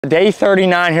Day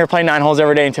 39 here, playing 9 holes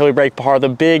every day until we break par, the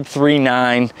big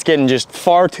 3-9. It's getting just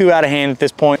far too out of hand at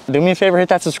this point. Do me a favor, hit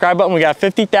that subscribe button. We got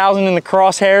 50,000 in the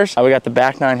crosshairs. We got the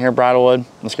back 9 here, Bridlewood.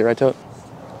 Let's get right to it.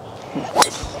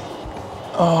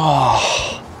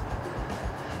 Oh,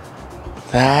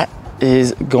 that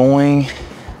is going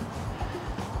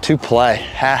to play.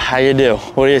 How you do?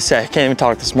 What do you say? Can't even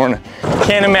talk this morning.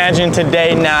 Can't imagine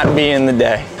today not being the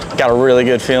day. Got a really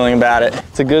good feeling about it.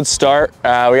 It's a good start. We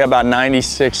got about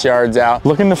 96 yards out.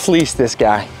 Looking to fleece this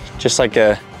guy. Just like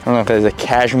a, I don't know if it's a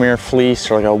cashmere fleece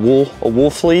or like a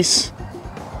wool fleece.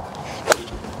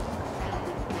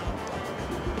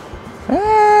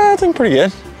 I think pretty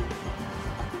good.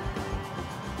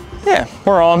 Yeah,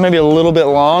 we're on, maybe a little bit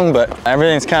long, but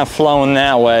everything's kind of flowing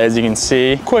that way, as you can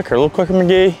see. Quicker, a little quicker,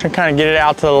 McGee. Try to kind of get it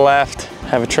out to the left,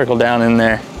 have it trickle down in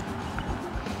there.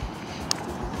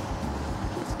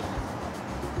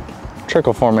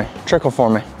 Trickle for me, trickle for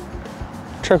me,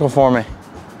 trickle for me.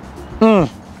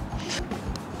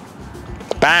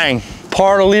 Bang,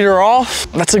 par to lead her off.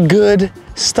 That's a good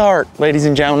start, ladies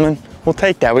and gentlemen. We'll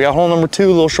take that. We got hole number 2, a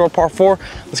little short par 4.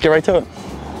 Let's get right to it.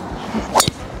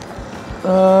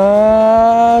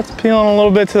 It's peeling a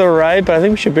little bit to the right, but I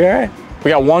think we should be all right.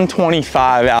 We got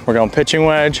 125 out. We're going pitching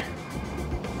wedge.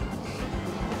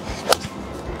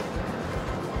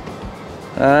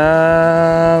 Maybe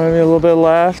a little bit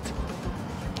left.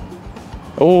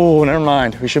 Oh, never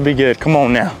mind. We should be good. Come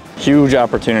on now. Huge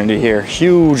opportunity here.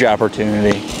 Huge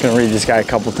opportunity. Gonna read this guy a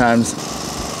couple times.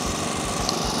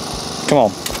 Come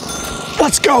on.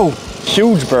 Let's go.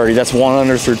 Huge birdie. That's 1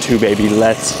 under through 2, baby.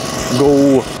 Let's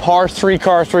go. Par 3,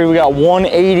 car 3. We got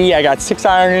 180. I got 6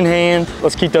 iron in hand.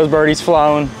 Let's keep those birdies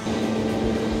flowing.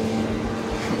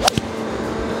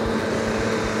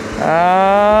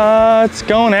 It's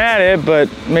going at it, but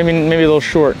maybe a little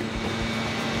short.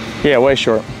 Yeah, way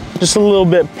short. Just a little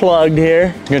bit plugged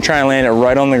here. I'm gonna try and land it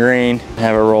right on the green,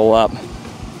 have it roll up.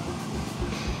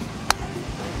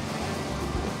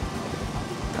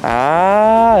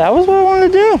 That was what I wanted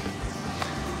to do.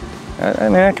 I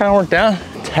mean, that kind of worked out.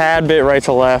 Tad bit right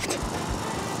to left.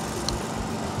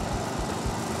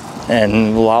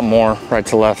 And a lot more right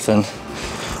to left than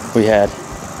we had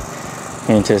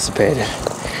anticipated.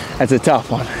 That's a tough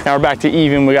one. Now we're back to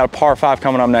even. We got a par 5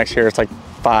 coming up next year. It's like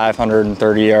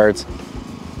 530 yards.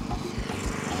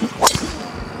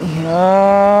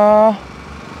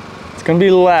 It's gonna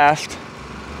be left,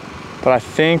 but I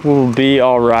think we'll be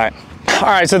all right. All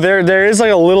right, so there is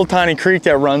like a little tiny creek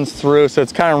that runs through, so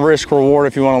it's kind of risk reward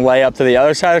if you want to lay up to the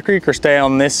other side of the creek or stay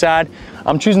on this side.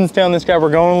 I'm choosing to stay on this guy. We're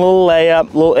going a little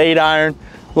layup, a little 8 iron,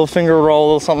 a little finger roll, a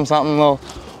little something, something, little,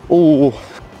 ooh.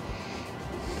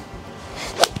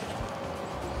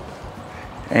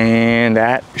 And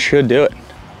that should do it.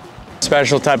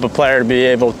 Special type of player to be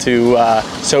able to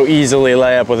so easily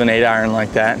lay up with an 8 iron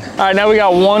like that. All right, now we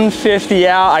got 150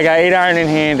 out. I got 8 iron in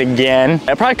hand again.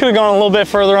 I probably could have gone a little bit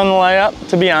further on the layup,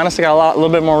 to be honest. I got a little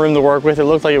bit more room to work with. It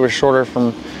looked like it was shorter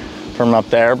from up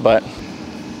there, but.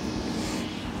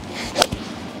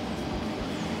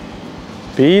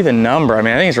 Be the number. I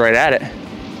mean, I think it's right at it.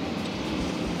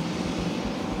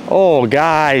 Oh,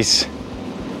 guys.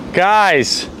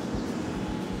 Guys.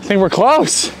 I think we're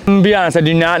close. I'm gonna be honest, I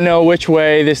do not know which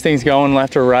way this thing's going,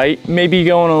 left or right. Maybe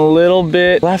going a little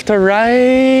bit left or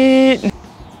right.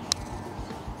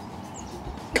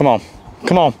 Come on,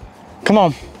 come on, come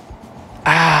on.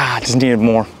 Just needed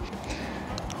more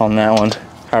on that one. All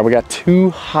right, we got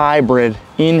 2 hybrid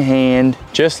in hand.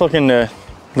 Just looking to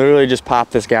literally just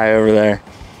pop this guy over there.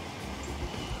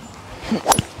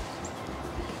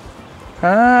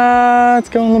 It's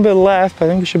going a little bit left, but I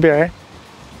think we should be all right.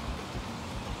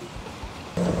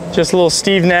 Just a little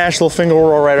Steve Nash, little finger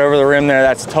roll right over the rim there.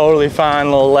 That's totally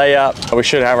fine, little layup. We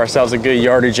should have ourselves a good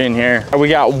yardage in here. We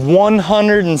got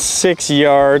 106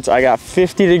 yards. I got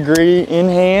 50 degree in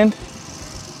hand.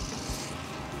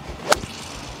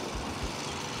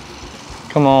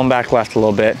 Come on, back left a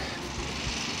little bit.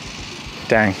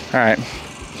 Dang, all right.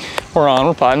 We're on,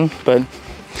 we're putting, but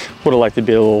would have liked to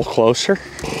be a little closer.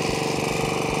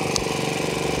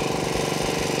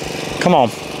 Come on,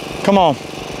 come on.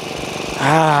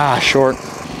 Short.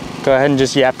 Go ahead and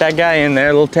just yap that guy in there,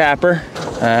 a little tapper.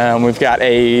 We've got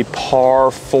a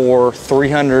par 4,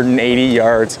 380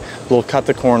 yards. We'll cut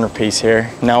the corner piece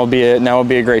here. Now would be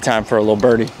a great time for a little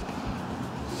birdie.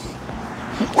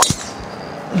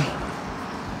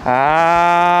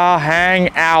 Hang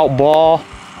out, ball.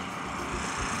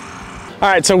 All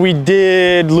right, so we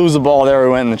did lose the ball there. We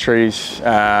went in the trees.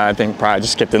 I think probably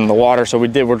just skipped in the water. So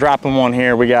we're dropping one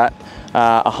here. We got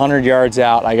 100 yards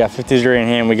out. I got 50 degree in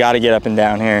hand. We got to get up and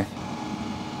down here.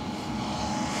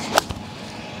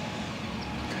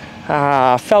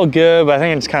 Felt good, but I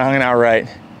think it just kind of hung out right.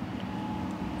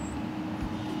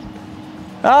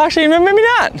 Oh, actually, maybe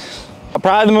not.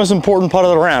 Probably the most important putt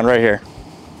of the round right here.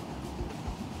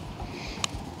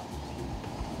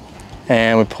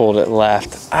 And we pulled it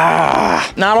left.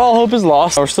 Not all hope is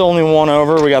lost. We're still only one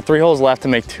over. We got 3 holes left to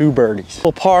make 2 birdies.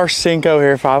 Little par 5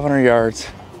 here, 500 yards.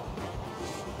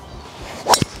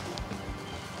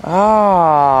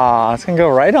 It's gonna go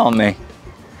right on me.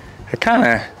 It kind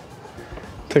of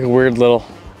took a weird little,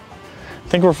 I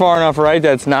think we're far enough right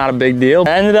that it's not a big deal.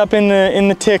 I ended up in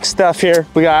the tick stuff here.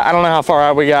 We got, I don't know how far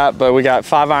out we got, but we got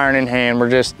 5 iron in hand. We're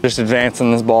just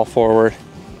advancing this ball forward.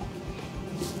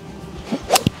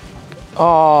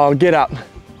 Oh, get up.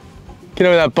 Get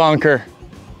over that bunker.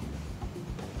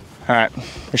 All right,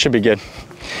 we should be good.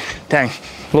 Dang,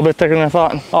 a little bit thicker than I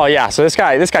thought. Oh yeah, so this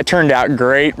guy turned out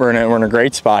great. We're in a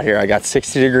great spot here. I got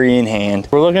 60 degree in hand.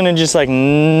 We're looking to just like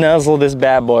nuzzle this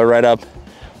bad boy right up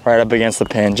against the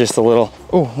pin. Just a little,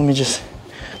 oh, let me just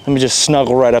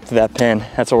snuggle right up to that pin.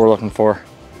 That's what we're looking for.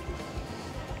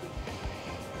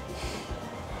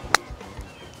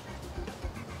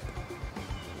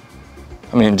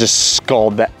 I mean, just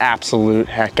sculled the absolute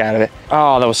heck out of it.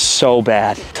 Oh, that was so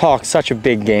bad. Talked such a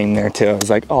big game there too. I was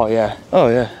like, oh yeah, oh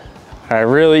yeah. All right,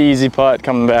 really easy putt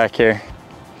coming back here.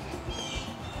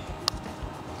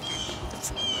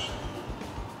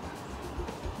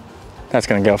 That's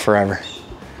gonna go forever.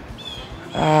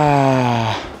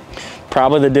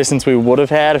 Probably the distance we would have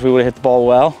had if we would have hit the ball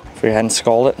well, if we hadn't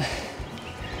sculled it.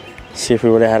 See if we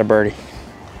would have had a birdie.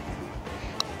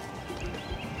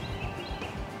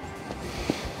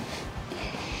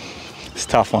 It's a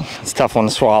tough one. It's a tough one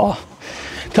to swallow.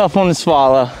 Tough one to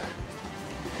swallow.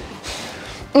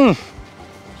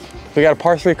 We got a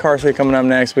par 3 coming up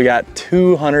next. We got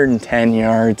 210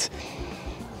 yards.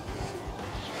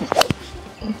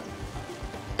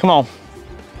 Come on.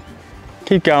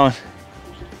 Keep going.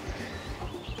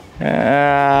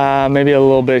 Maybe a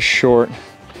little bit short.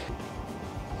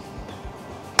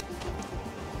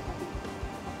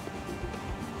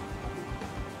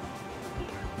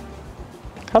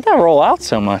 How'd that roll out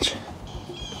so much?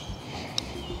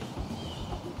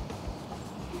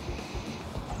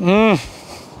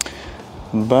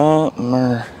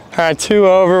 Bummer. All right, 2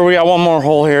 over. We got 1 more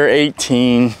hole here,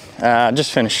 18.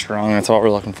 Just finish strong, that's what we're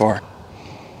looking for.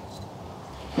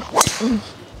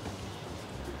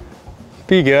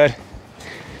 Be good. I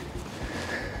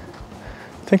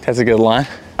think that's a good line.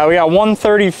 We got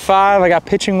 135. I got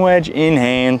pitching wedge in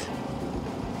hand.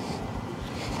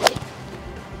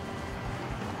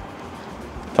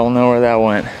 Don't know where that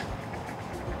went. I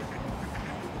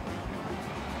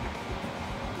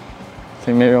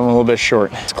think maybe I'm a little bit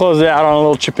short. Let's close it out on a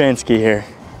little Chapinski here.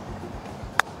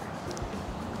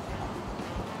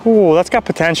 Ooh, that's got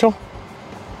potential.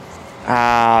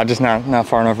 Just not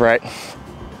far enough right.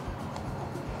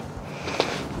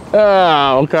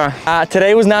 Oh, okay.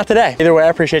 Today was not today. Either way, I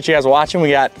appreciate you guys watching.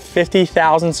 We got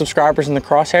 50,000 subscribers in the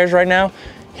crosshairs right now.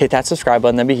 Hit that subscribe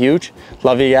button, that'd be huge.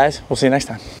 Love you guys. We'll see you next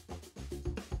time.